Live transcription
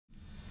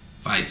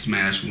Fight,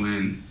 Smash,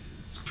 Win.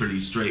 It's pretty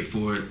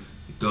straightforward.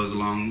 It goes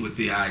along with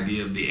the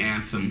idea of the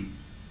anthem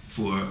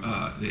for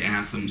the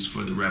anthems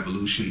for the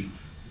revolution.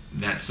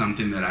 That's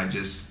something that I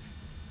just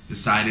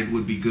decided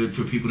would be good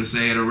for people to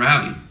say at a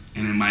rally,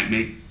 and it might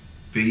make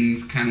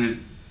things kind of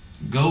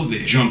go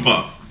there. Jump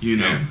up. You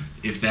know,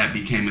 if that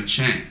became a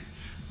chant.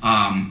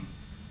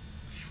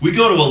 We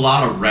go to a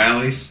lot of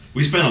rallies.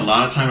 We spend a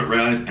lot of time at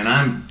rallies, and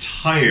I'm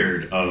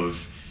tired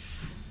of,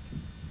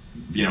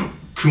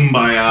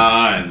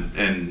 kumbaya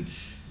and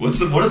it's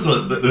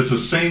the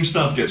same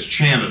stuff gets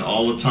chanted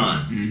all the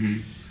time. Mm-hmm.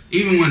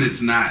 Even when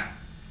it's not,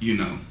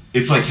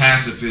 it's like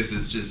pacifist.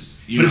 It's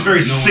just, but it's very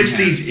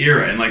 60s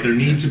era, and like there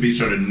needs to be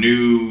sort of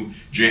new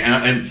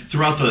and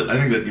throughout I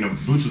think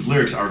that Boots'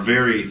 lyrics are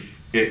very.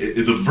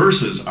 The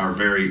verses are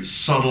very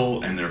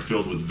subtle, and they're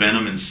filled with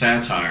venom and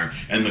satire,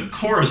 and the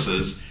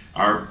choruses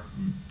are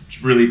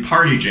really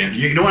party jam.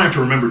 You don't have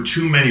to remember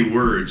too many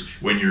words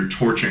when you're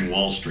torching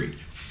Wall Street.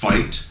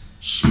 Fight,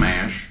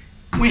 smash,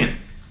 win.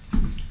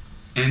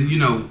 And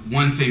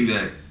one thing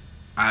that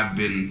I've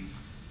been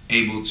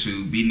able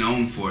to be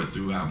known for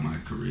throughout my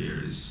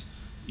career is,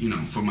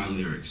 for my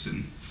lyrics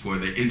and for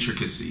their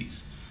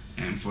intricacies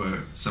and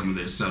for some of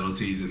their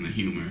subtleties and the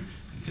humor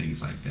and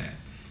things like that.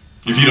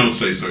 If you don't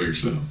say so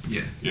yourself.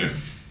 Yeah. Yeah.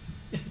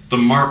 The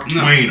Mark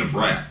Twain of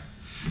rap.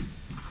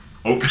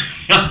 Okay.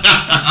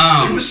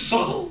 It was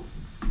subtle.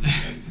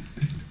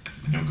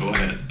 No, go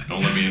ahead.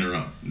 Don't let me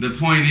interrupt. The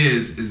point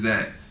is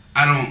that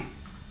I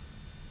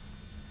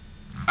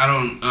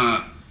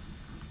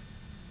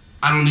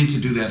don't need to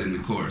do that in the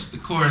chorus. The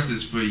chorus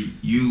is for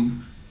you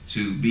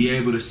to be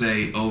able to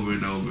say over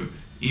and over,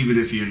 even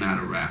if you're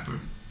not a rapper.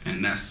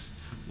 And that's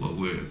what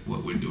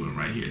we're doing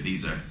right here.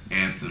 These are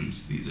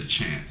anthems. These are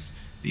chants.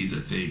 These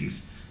are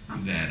things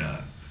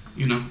that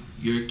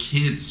your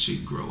kids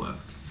should grow up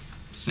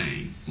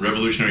saying.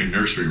 Revolutionary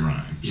nursery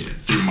rhymes. Yeah.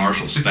 Through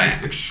Marshall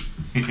Stacks.